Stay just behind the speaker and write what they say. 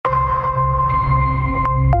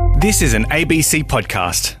This is an ABC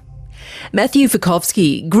podcast. Matthew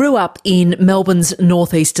Vukovsky grew up in Melbourne's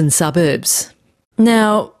northeastern suburbs.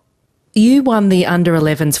 Now, you won the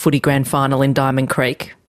under-11s footy grand final in Diamond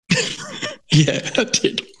Creek. Yeah, I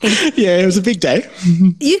did. Yeah, it was a big day.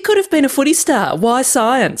 You could have been a footy star. Why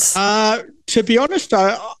science? To be honest,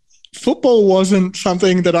 football wasn't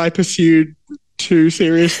something that I pursued too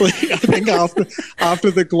seriously. I think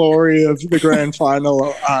after the glory of the grand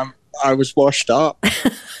final, I was washed up.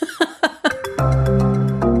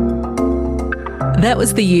 That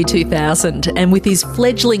was the year 2000, and with his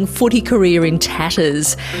fledgling footy career in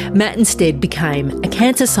tatters, Matt instead became a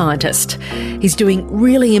cancer scientist. He's doing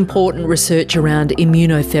really important research around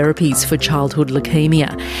immunotherapies for childhood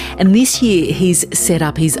leukaemia. And this year he's set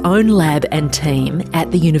up his own lab and team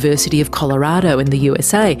at the University of Colorado in the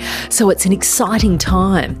USA. So it's an exciting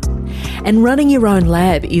time. And running your own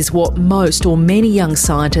lab is what most or many young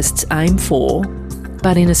scientists aim for.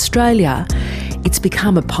 But in Australia, it's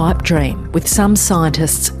become a pipe dream, with some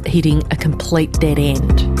scientists hitting a complete dead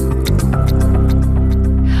end.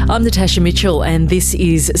 I'm Natasha Mitchell and this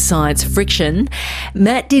is Science Friction.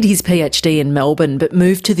 Matt did his PhD in Melbourne but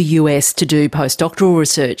moved to the US to do postdoctoral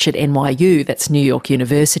research at NYU, that's New York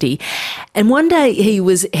University. And one day he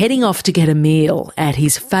was heading off to get a meal at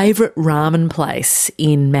his favourite ramen place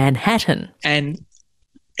in Manhattan. And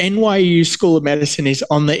NYU School of Medicine is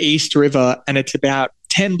on the East River and it's about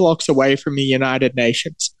 10 blocks away from the United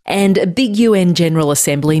Nations. And a big UN General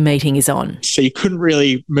Assembly meeting is on. So you couldn't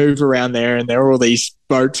really move around there, and there were all these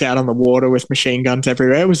boats out on the water with machine guns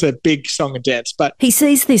everywhere. It was a big song and dance. But he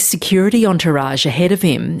sees this security entourage ahead of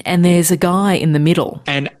him and there's a guy in the middle.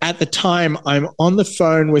 And at the time, I'm on the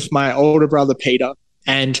phone with my older brother, Peter,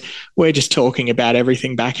 and we're just talking about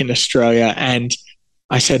everything back in Australia. And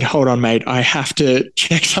I said, hold on, mate, I have to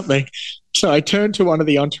check something. So I turned to one of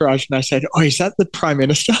the entourage and I said, oh, is that the Prime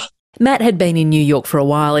Minister? Matt had been in New York for a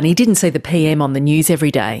while and he didn't see the PM on the news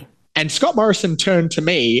every day. And Scott Morrison turned to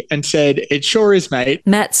me and said, it sure is, mate.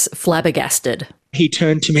 Matt's flabbergasted. He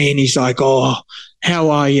turned to me and he's like, oh, how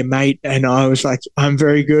are you, mate? And I was like, I'm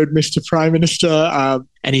very good, Mr. Prime Minister.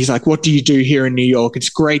 And he's like, what do you do here in New York? It's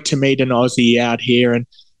great to meet an Aussie out here. And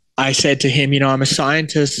I said to him, I'm a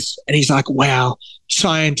scientist. And he's like, wow,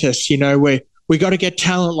 scientists, we got to get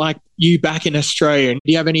talent like you back in Australia. Do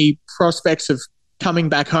you have any prospects of coming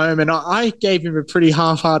back home? And I gave him a pretty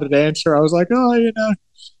half-hearted answer. I was like,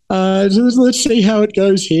 let's see how it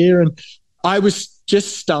goes here. And I was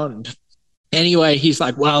just stunned. Anyway, he's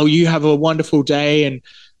like, well, you have a wonderful day. And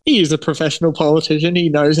he is a professional politician. He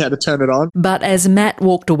knows how to turn it on. But as Matt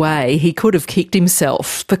walked away, he could have kicked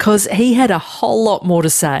himself because he had a whole lot more to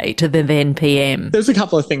say to the then PM. There's a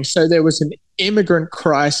couple of things. So there was an immigrant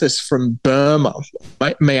crisis from Burma,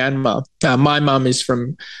 Myanmar. My mum is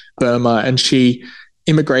from Burma and she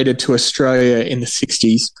immigrated to Australia in the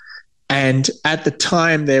 60s. And at the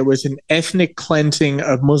time, there was an ethnic cleansing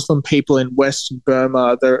of Muslim people in Western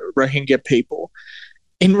Burma, the Rohingya people.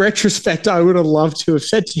 In retrospect, I would have loved to have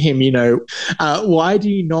said to him, why do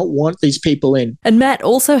you not want these people in? And Matt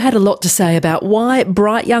also had a lot to say about why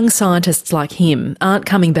bright young scientists like him aren't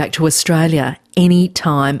coming back to Australia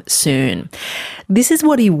anytime soon. This is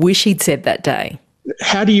what he wished he'd said that day.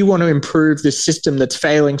 How do you want to improve this system that's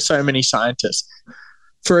failing so many scientists?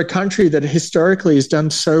 For a country that historically has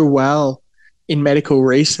done so well in medical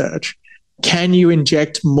research, can you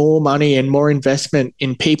inject more money and more investment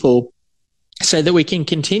in people so that we can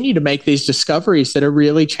continue to make these discoveries that are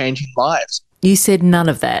really changing lives? You said none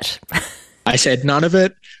of that. I said none of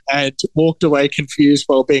it and walked away confused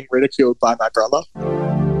while being ridiculed by my brother.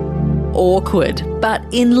 Awkward. But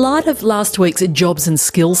in light of last week's Jobs and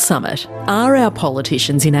Skills Summit, are our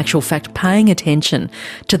politicians in actual fact paying attention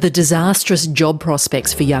to the disastrous job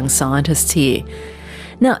prospects for young scientists here?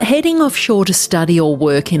 Now, heading offshore to study or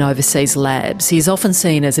work in overseas labs is often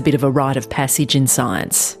seen as a bit of a rite of passage in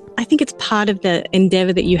science. I think it's part of the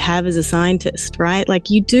endeavour that you have as a scientist, right? Like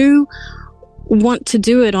you do want to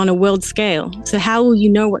do it on a world scale. So how will you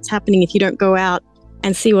know what's happening if you don't go out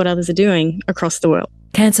and see what others are doing across the world?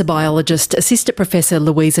 Cancer biologist, Assistant Professor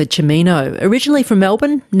Louisa Cimino, originally from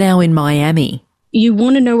Melbourne, now in Miami. You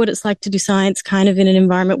want to know what it's like to do science kind of in an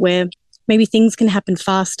environment where maybe things can happen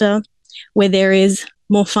faster, where there is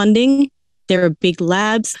more funding, there are big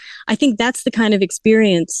labs. I think that's the kind of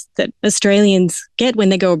experience that Australians get when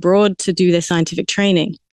they go abroad to do their scientific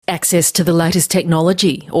training. Access to the latest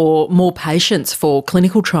technology or more patients for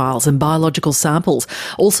clinical trials and biological samples,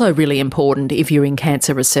 also really important if you're in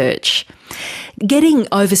cancer research. Getting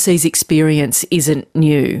overseas experience isn't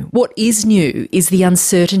new. What is new is the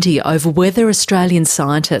uncertainty over whether Australian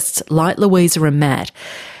scientists like Louisa and Matt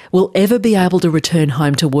will ever be able to return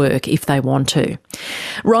home to work if they want to.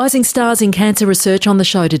 Rising stars in cancer research on the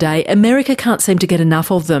show today. America can't seem to get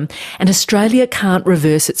enough of them, and Australia can't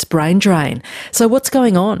reverse its brain drain. So what's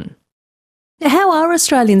going on? How are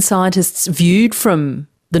Australian scientists viewed from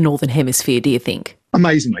the Northern Hemisphere, do you think?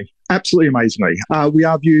 Amazingly. Absolutely amazingly. We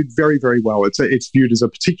are viewed very, very well. It's viewed as a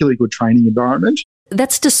particularly good training environment.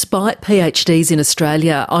 That's despite PhDs in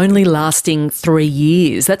Australia only lasting 3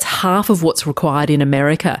 years. That's half of what's required in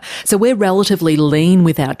America. So we're relatively lean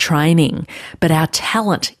with our training, but our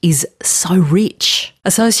talent is so rich.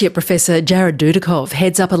 Associate Professor Jared Dudikoff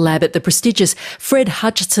heads up a lab at the prestigious Fred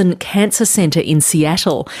Hutchinson Cancer Centre in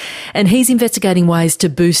Seattle, and he's investigating ways to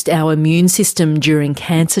boost our immune system during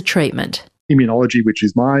cancer treatment. Immunology, which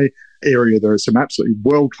is my area, there are some absolutely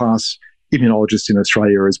world-class immunologists in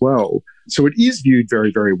Australia as well. So it is viewed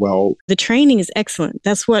very, very well. The training is excellent.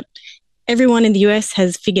 That's what everyone in the US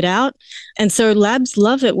has figured out. And so labs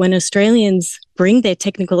love it when Australians bring their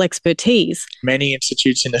technical expertise. Many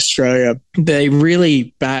institutes in Australia, they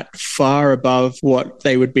really bat far above what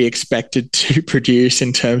they would be expected to produce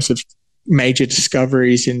in terms of major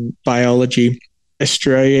discoveries in biology.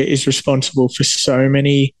 Australia is responsible for so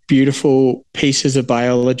many beautiful pieces of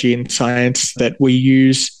biology and science that we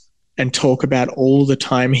use and talk about all the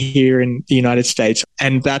time here in the United States.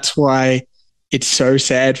 And that's why it's so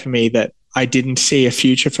sad for me that I didn't see a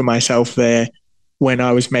future for myself there when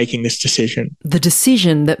I was making this decision. The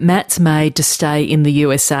decision that Matt's made to stay in the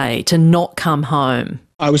USA, to not come home.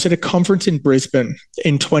 I was at a conference in Brisbane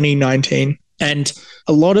in 2019, and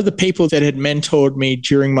a lot of the people that had mentored me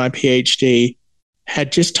during my PhD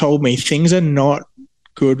had just told me things are not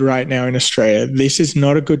good right now in Australia. This is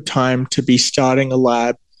not a good time to be starting a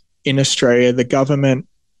lab in Australia. The government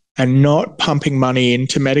are not pumping money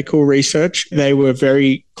into medical research. They were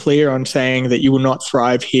very clear on saying that you will not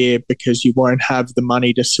thrive here because you won't have the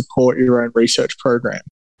money to support your own research program.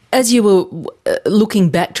 As you were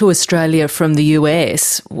looking back to Australia from the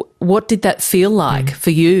US, what did that feel like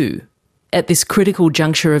for you at this critical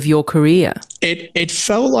juncture of your career? It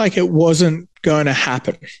felt like it wasn't going to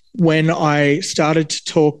happen. When I started to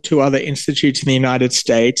talk to other institutes in the United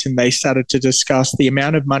States and they started to discuss the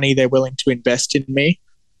amount of money they're willing to invest in me,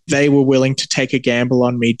 they were willing to take a gamble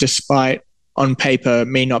on me despite, on paper,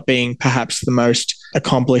 me not being perhaps the most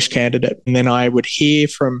accomplished candidate. And then I would hear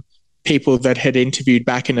from people that had interviewed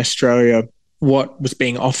back in Australia what was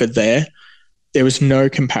being offered there. There was no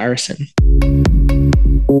comparison.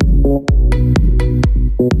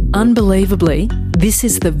 Unbelievably, this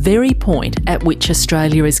is the very point at which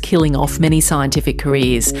Australia is killing off many scientific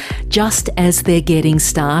careers, just as they're getting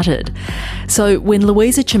started. So when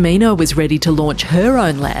Louisa Cimino was ready to launch her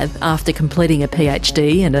own lab after completing a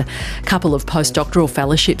PhD and a couple of postdoctoral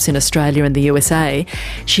fellowships in Australia and the USA,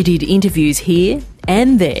 she did interviews here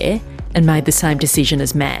and there and made the same decision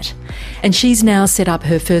as Matt. And she's now set up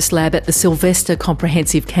her first lab at the Sylvester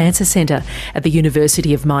Comprehensive Cancer Centre at the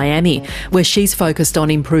University of Miami, where she's focused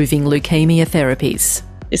on improving leukemia therapies.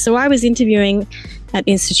 So I was interviewing at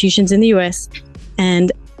institutions in the US,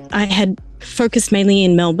 and I had focused mainly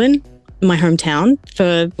in Melbourne, my hometown,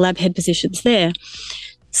 for lab head positions there.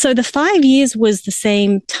 So the 5 years was the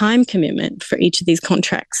same time commitment for each of these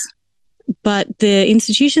contracts. But the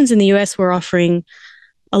institutions in the US were offering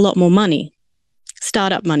a lot more money,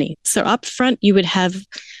 startup money. So up front, you would have,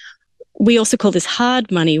 we also call this hard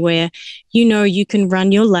money, where you can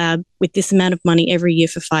run your lab with this amount of money every year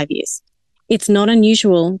for 5 years. It's not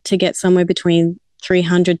unusual to get somewhere between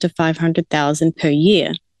 $300,000 to $500,000 per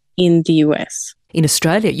year in the US. In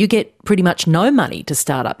Australia, you get pretty much no money to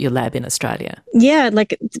start up your lab in Australia. Yeah,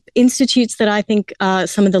 like institutes that I think are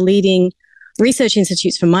some of the leading research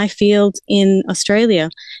institutes for my field in Australia,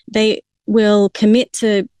 they will commit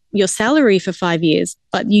to your salary for 5 years,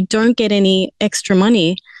 but you don't get any extra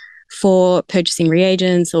money for purchasing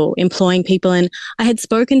reagents or employing people. And I had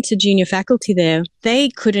spoken to junior faculty there. They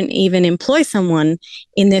couldn't even employ someone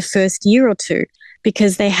in their first year or two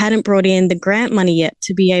because they hadn't brought in the grant money yet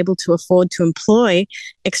to be able to afford to employ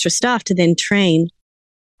extra staff to then train.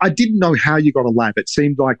 I didn't know how you got a lab. It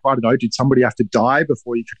seemed like, I don't know, did somebody have to die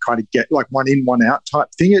before you could kind of get like one in, one out type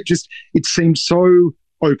thing? It seemed so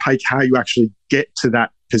opaque how you actually get to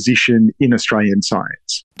that position in Australian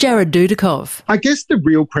science. Jared Dudikoff. I guess the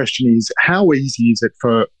real question is, how easy is it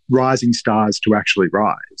for rising stars to actually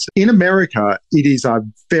rise? In America, it is a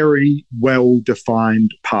very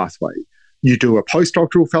well-defined pathway. You do a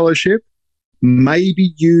postdoctoral fellowship,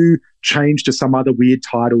 maybe you change to some other weird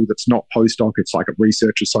title that's not postdoc, it's like a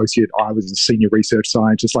research associate. I was a senior research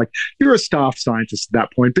scientist. Like, you're a staff scientist at that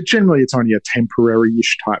point, but generally it's only a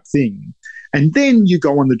temporary-ish type thing. And then you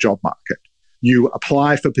go on the job market. You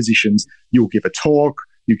apply for positions, you'll give a talk,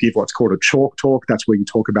 you give what's called a chalk talk. That's where you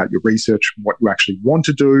talk about your research, what you actually want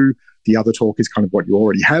to do. The other talk is kind of what you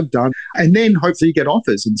already have done. And then hopefully you get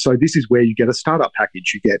offers. And so this is where you get a startup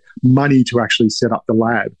package. You get money to actually set up the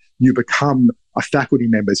lab. You become a faculty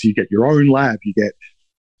member. So you get your own lab. You get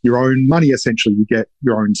your own money, essentially. You get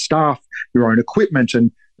your own staff, your own equipment.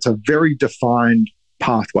 And it's a very defined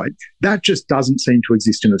pathway. That just doesn't seem to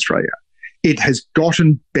exist in Australia. It has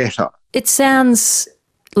gotten better. It sounds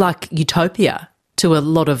like utopia to a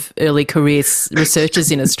lot of early career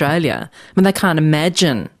researchers in Australia. I mean, they can't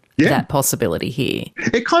imagine that possibility here.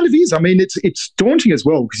 It kind of is. I mean, it's daunting as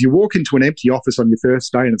well, because you walk into an empty office on your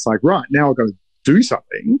first day and it's like, right, now I've got to do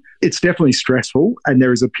something. It's definitely stressful, and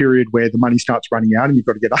there is a period where the money starts running out and you've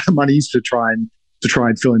got to get other monies to try and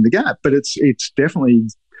fill in the gap. But it's definitely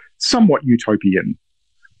somewhat utopian,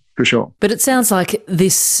 for sure. But it sounds like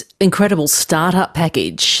this incredible startup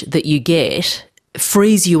package that you get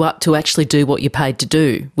frees you up to actually do what you're paid to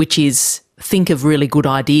do, which is think of really good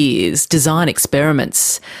ideas, design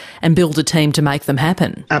experiments, and build a team to make them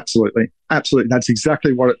happen. Absolutely. Absolutely. That's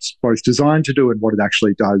exactly what it's both designed to do and what it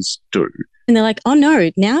actually does do. And they're like, oh no,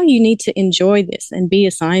 now you need to enjoy this and be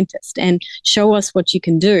a scientist and show us what you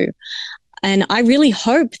can do. And I really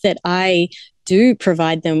hope that I do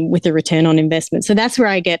provide them with a return on investment. So that's where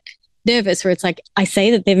I get nervous, where it's like, I say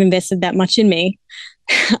that they've invested that much in me.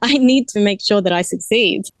 I need to make sure that I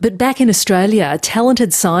succeed. But back in Australia,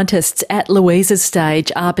 talented scientists at Louisa's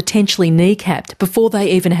stage are potentially kneecapped before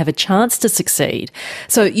they even have a chance to succeed.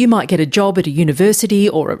 So you might get a job at a university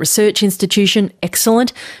or a research institution.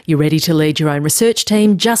 Excellent. You're ready to lead your own research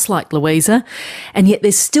team, just like Louisa. And yet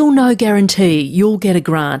there's still no guarantee you'll get a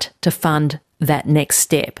grant to fund that next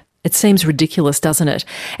step. It seems ridiculous, doesn't it?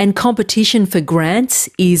 And competition for grants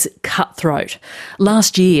is cutthroat.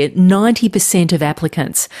 Last year, 90% of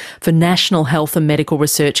applicants for National Health and Medical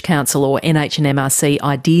Research Council, or NHMRC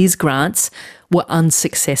IDEAS grants, were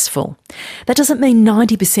unsuccessful. That doesn't mean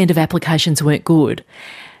 90% of applications weren't good.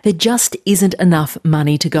 There just isn't enough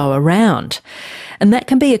money to go around. And that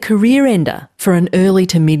can be a career ender for an early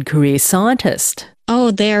to mid-career scientist.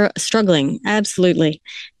 Oh, they're struggling, absolutely.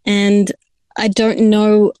 And I don't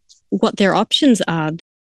know what their options are.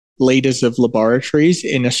 Leaders of laboratories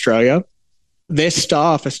in Australia, their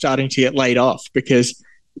staff are starting to get laid off because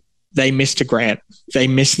they missed a grant. They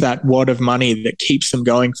missed that wad of money that keeps them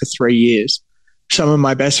going for 3 years. Some of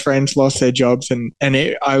my best friends lost their jobs, and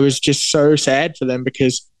I was just so sad for them,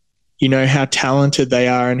 because you know how talented they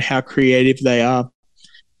are and how creative they are.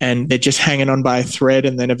 And they're just hanging on by a thread,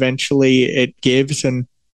 and then eventually it gives and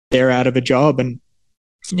they're out of a job. And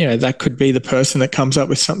you know, that could be the person that comes up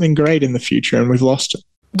with something great in the future, and we've lost it.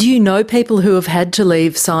 Do you know people who have had to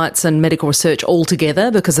leave science and medical research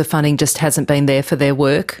altogether because the funding just hasn't been there for their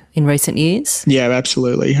work in recent years? Yeah,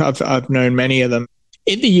 absolutely. I've known many of them.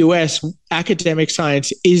 In the US, academic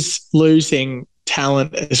science is losing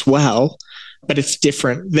talent as well, but it's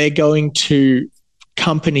different. They're going to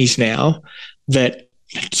companies now that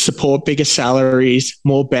support bigger salaries,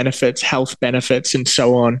 more benefits, health benefits, and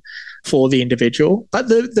so on for the individual. But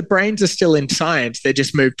the brains are still in science. They're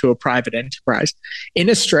just moved to a private enterprise. In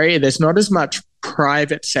Australia, there's not as much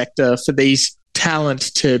private sector for these talents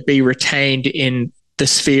to be retained in the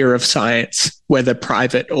sphere of science, whether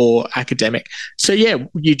private or academic. So yeah,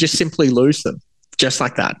 you just simply lose them, just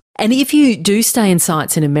like that. And if you do stay in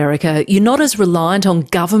science in America, you're not as reliant on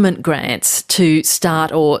government grants to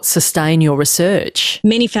start or sustain your research.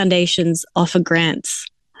 Many foundations offer grants,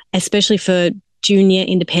 especially for junior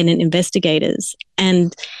independent investigators.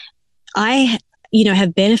 And I,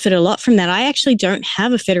 have benefited a lot from that. I actually don't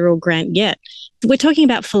have a federal grant yet. We're talking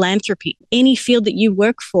about philanthropy. Any field that you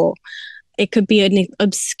work for, it could be an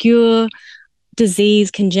obscure disease,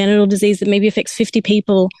 congenital disease that maybe affects 50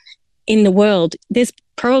 people in the world. There's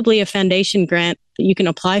probably a foundation grant that you can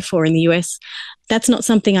apply for in the US. That's not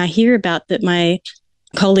something I hear about that my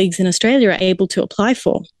colleagues in Australia are able to apply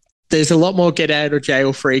for. There's a lot more get out of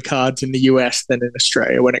jail free cards in the US than in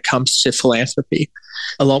Australia when it comes to philanthropy.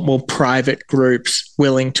 A lot more private groups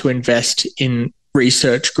willing to invest in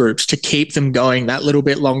research groups to keep them going that little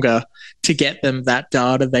bit longer, to get them that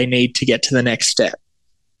data they need to get to the next step.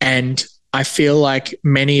 And I feel like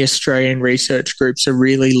many Australian research groups are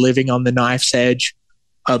really living on the knife's edge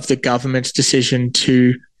of the government's decision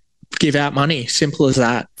to give out money. Simple as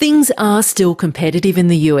that. Things are still competitive in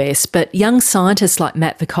the US, but young scientists like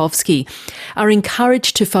Matt Vikovsky are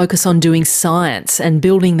encouraged to focus on doing science and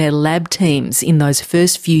building their lab teams in those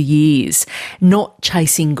first few years, not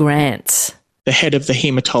chasing grants. The head of the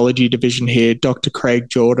hematology division here, Dr. Craig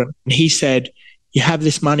Jordan, he said, you have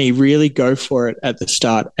this money, really go for it at the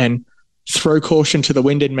start and throw caution to the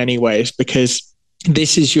wind in many ways, because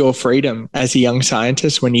this is your freedom as a young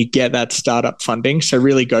scientist when you get that startup funding. So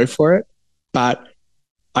really go for it. But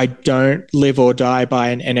I don't live or die by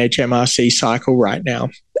an NHMRC cycle right now.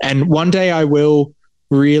 And one day I will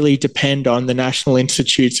really depend on the National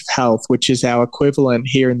Institutes of Health, which is our equivalent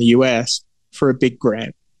here in the US, for a big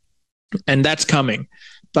grant. And that's coming.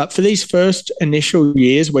 But for these first initial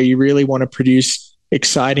years where you really want to produce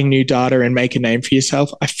exciting new data and make a name for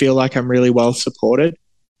yourself, I feel like I'm really well supported.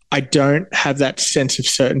 I don't have that sense of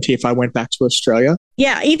certainty if I went back to Australia.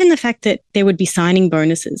 Yeah, even the fact that there would be signing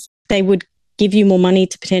bonuses. They would give you more money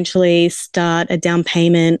to potentially start a down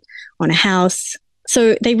payment on a house.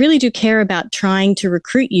 So they really do care about trying to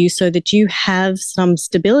recruit you so that you have some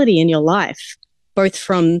stability in your life, both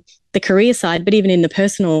from the career side, but even in the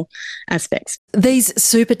personal aspects. These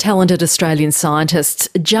super talented Australian scientists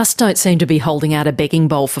just don't seem to be holding out a begging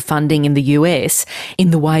bowl for funding in the US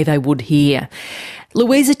in the way they would here.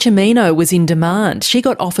 Louisa Cimino was in demand. She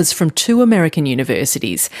got offers from 2 American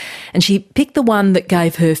universities, and she picked the one that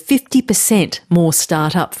gave her 50% more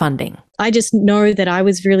startup funding. I just know that I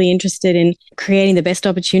was really interested in creating the best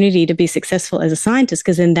opportunity to be successful as a scientist,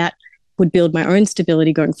 because then that would build my own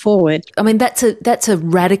stability going forward. I mean, that's a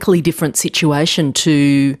radically different situation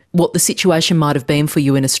to what the situation might have been for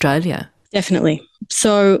you in Australia. Definitely.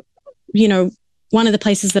 So, one of the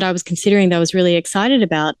places that I was considering that I was really excited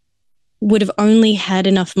about would have only had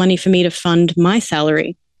enough money for me to fund my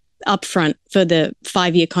salary upfront for the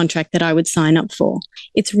 5-year contract that I would sign up for.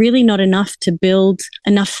 It's really not enough to build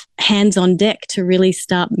enough hands on deck to really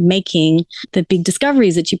start making the big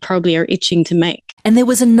discoveries that you probably are itching to make. And there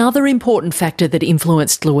was another important factor that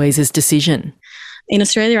influenced Louisa's decision. In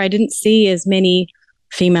Australia, I didn't see as many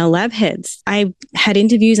female lab heads. I had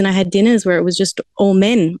interviews and I had dinners where it was just all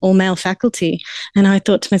men, all male faculty. And I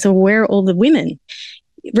thought to myself, where are all the women?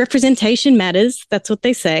 Representation matters. That's what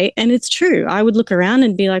they say. And it's true. I would look around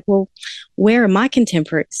and be like, well, where are my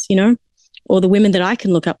contemporaries, or the women that I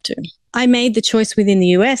can look up to? I made the choice within the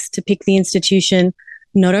US to pick the institution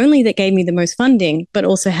not only that gave me the most funding, but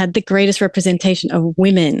also had the greatest representation of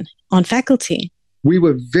women on faculty. We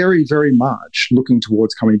were very, very much looking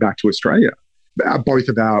towards coming back to Australia. Both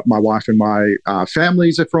of my wife and my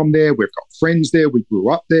families are from there. We've got friends there. We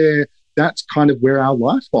grew up there. That's kind of where our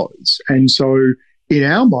life was. And so in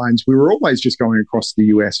our minds, we were always just going across the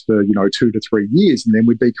US for, 2 to 3 years, and then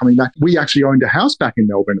we'd be coming back. We actually owned a house back in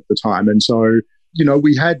Melbourne at the time. And so,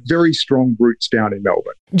 we had very strong roots down in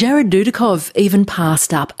Melbourne. Jared Dudikov even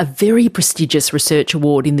passed up a very prestigious research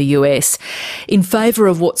award in the US in favour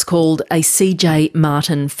of what's called a CJ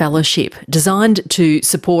Martin Fellowship, designed to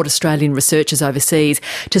support Australian researchers overseas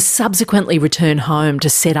to subsequently return home to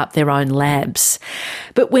set up their own labs.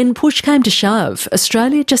 But when push came to shove,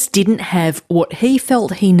 Australia just didn't have what he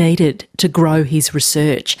felt he needed to grow his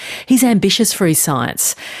research. He's ambitious for his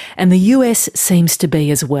science, and the US seems to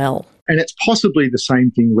be as well. And it's possibly the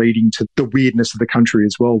same thing leading to the weirdness of the country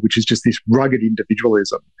as well, which is just this rugged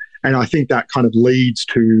individualism. And I think that kind of leads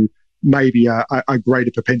to maybe a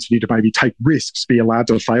greater propensity to maybe take risks, be allowed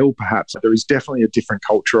to fail perhaps. There is definitely a different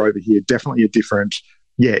culture over here, definitely a different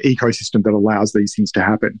ecosystem that allows these things to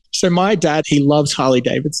happen. So my dad, he loves Harley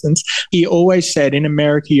Davidsons. He always said, in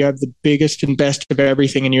America, you have the biggest and best of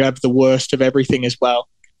everything and you have the worst of everything as well.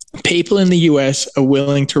 People in the US are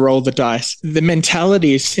willing to roll the dice. The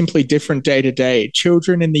mentality is simply different day to day.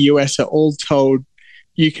 Children in the US are all told,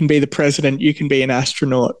 you can be the president, you can be an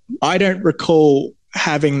astronaut. I don't recall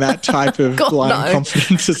having that type of blind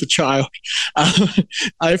confidence as a child.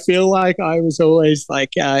 I feel like I was always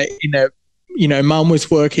like, mum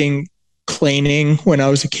was working cleaning when I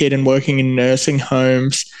was a kid and working in nursing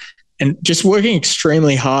homes and just working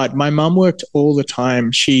extremely hard. My mum worked all the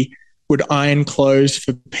time. She would iron clothes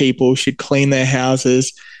for people. She'd clean their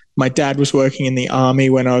houses. My dad was working in the army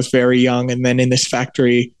when I was very young, and then in this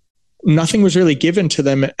factory, nothing was really given to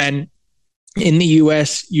them. And in the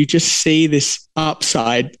US, you just see this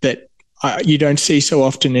upside that you don't see so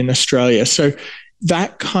often in Australia. So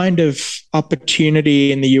that kind of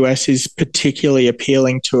opportunity in the US is particularly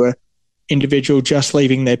appealing to an individual just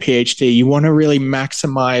leaving their PhD. You want to really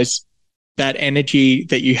maximize that energy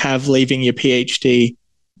that you have leaving your PhD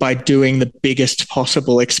by doing the biggest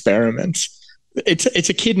possible experiments. It's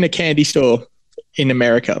a kid in a candy store in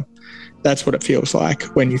America. That's what it feels like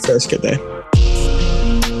when you first get there.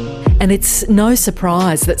 And it's no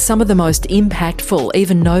surprise that some of the most impactful,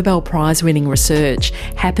 even Nobel Prize-winning research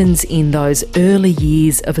happens in those early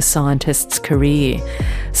years of a scientist's career.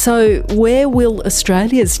 So where will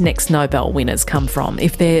Australia's next Nobel winners come from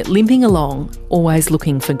if they're limping along, always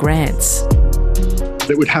looking for grants?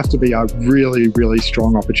 It would have to be a really, really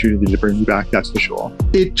strong opportunity to bring me back, that's for sure.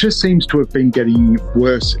 It just seems to have been getting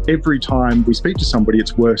worse. Every time we speak to somebody,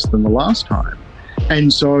 it's worse than the last time.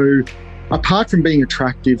 And so apart from being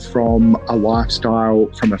attractive from a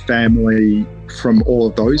lifestyle, from a family, from all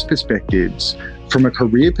of those perspectives, from a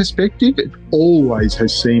career perspective, it always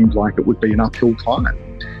has seemed like it would be an uphill climb.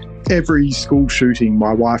 Every school shooting,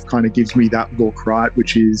 my wife kind of gives me that look, right,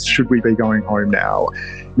 which is, should we be going home now?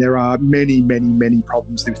 There are many, many, many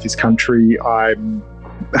problems with this country. I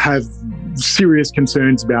have serious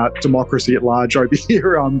concerns about democracy at large over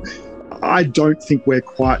here. I don't think we're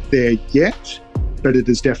quite there yet, but it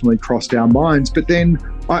has definitely crossed our minds. But then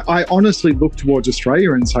I honestly look towards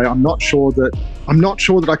Australia and say, I'm not sure that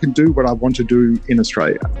I can do what I want to do in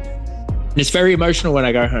Australia. It's very emotional when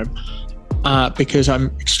I go home. Because I'm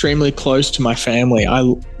extremely close to my family.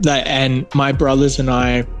 And my brothers and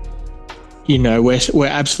I, we're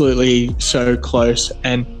absolutely so close.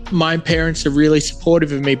 And my parents are really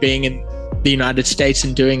supportive of me being in the United States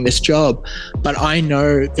and doing this job. But I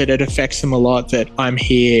know that it affects them a lot that I'm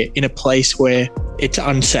here in a place where it's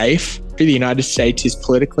unsafe. The United States is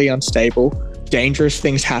politically unstable. Dangerous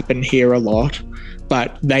things happen here a lot.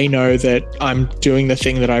 But they know that I'm doing the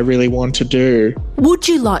thing that I really want to do. Would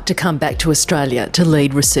you like to come back to Australia to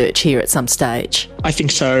lead research here at some stage? I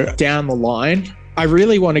think so. Down the line, I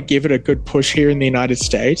really want to give it a good push here in the United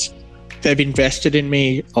States. They've invested in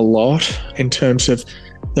me a lot in terms of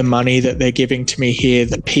the money that they're giving to me here.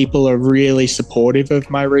 The people are really supportive of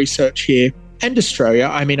my research here and Australia.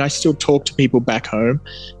 I mean, I still talk to people back home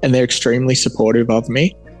and they're extremely supportive of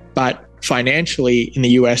me. But financially in the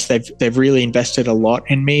US, they've really invested a lot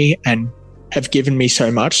in me and have given me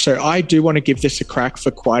so much. So I do want to give this a crack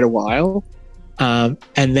for quite a while. And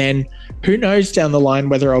then who knows down the line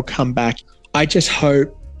whether I'll come back. I just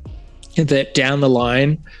hope that down the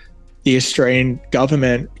line, the Australian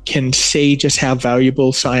government can see just how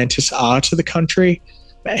valuable scientists are to the country,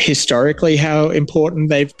 historically how important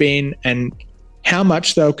they've been and how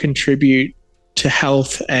much they'll contribute to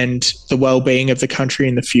health and the well-being of the country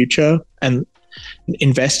in the future and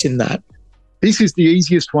invest in that. This is the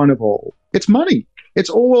easiest one of all. It's money. It's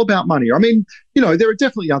all about money. I mean, there are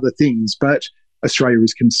definitely other things, but Australia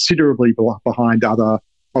is considerably behind other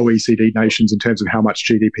OECD nations in terms of how much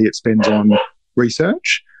GDP it spends on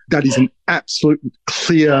research. That is an absolute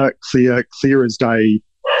clear as day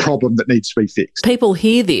problem that needs to be fixed. People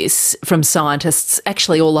hear this from scientists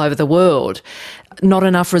actually all over the world. Not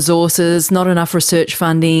enough resources, not enough research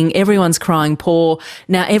funding, everyone's crying poor.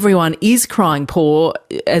 Now, everyone is crying poor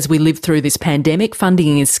as we live through this pandemic.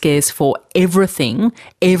 Funding is scarce for everything.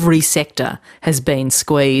 Every sector has been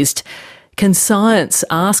squeezed. Can science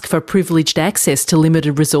ask for privileged access to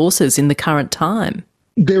limited resources in the current time?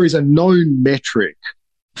 There is a known metric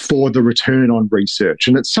for the return on research,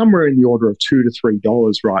 and it's somewhere in the order of $2 to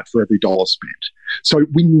 $3, right, for every dollar spent. So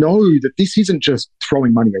we know that this isn't just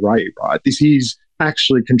throwing money away, right? This is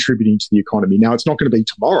actually contributing to the economy. Now, it's not going to be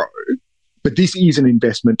tomorrow, but this is an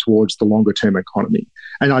investment towards the longer term economy.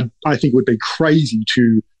 And I think it would be crazy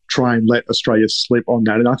to try and let Australia slip on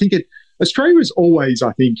that. And I think Australia has always,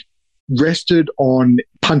 I think, rested on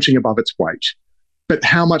punching above its weight. But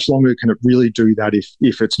how much longer can it really do that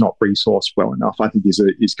if it's not resourced well enough, I think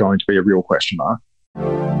is going to be a real question mark.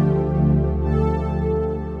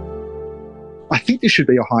 I think this should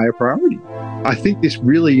be a higher priority. I think this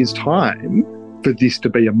really is time for this to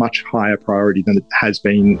be a much higher priority than it has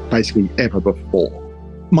been basically ever before.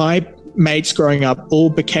 My mates growing up all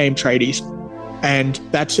became tradies, and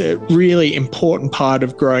that's a really important part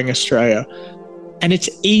of growing Australia. And it's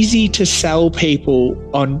easy to sell people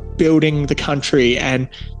on building the country and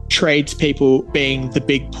tradespeople being the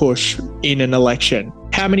big push in an election.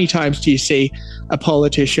 How many times do you see a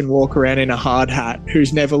politician walk around in a hard hat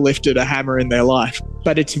who's never lifted a hammer in their life?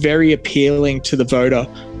 But it's very appealing to the voter.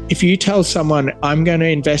 If you tell someone, I'm going to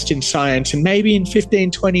invest in science and maybe in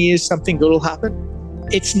 15, 20 years something good will happen,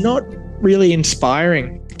 it's not really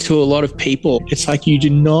inspiring to a lot of people. It's like you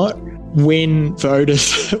do not win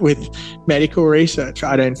voters with medical research,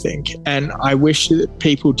 I don't think. And I wish that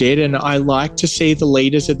people did. And I like to see the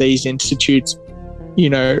leaders of these institutes,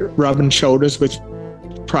 rubbing shoulders with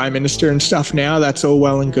Prime Minister and stuff now. That's all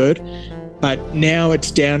well and good. But now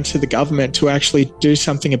it's down to the government to actually do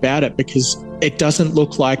something about it, because it doesn't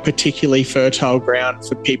look like particularly fertile ground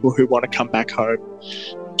for people who want to come back home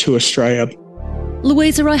to Australia.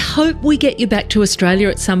 Louisa, I hope we get you back to Australia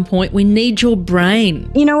at some point. We need your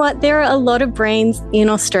brain. You know what? There are a lot of brains in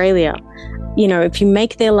Australia. If you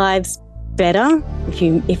make their lives better,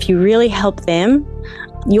 if you really help them,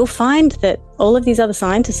 you'll find that all of these other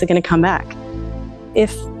scientists are going to come back.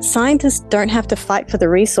 if scientists don't have to fight for the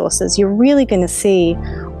resources, you're really going to see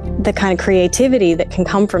the kind of creativity that can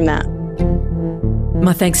come from that.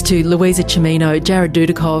 My thanks to Louisa Cimino, Jared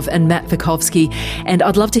Dudikov and Matt Verkovsky. And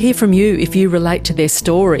I'd love to hear from you if you relate to their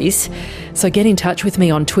stories. So get in touch with me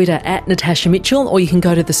on Twitter @Natasha Mitchell, or you can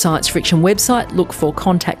go to the Science Friction website, look for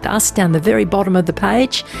Contact Us down the very bottom of the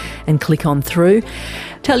page and click on through.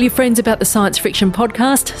 Tell your friends about the Science Friction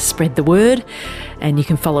podcast, spread the word, and you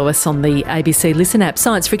can follow us on the ABC Listen app.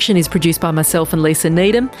 Science Friction is produced by myself and Lisa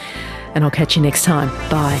Needham, and I'll catch you next time.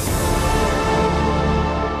 Bye.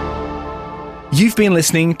 You've been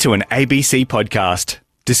listening to an ABC podcast.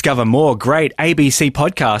 Discover more great ABC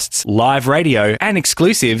podcasts, live radio, and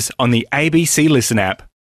exclusives on the ABC Listen app.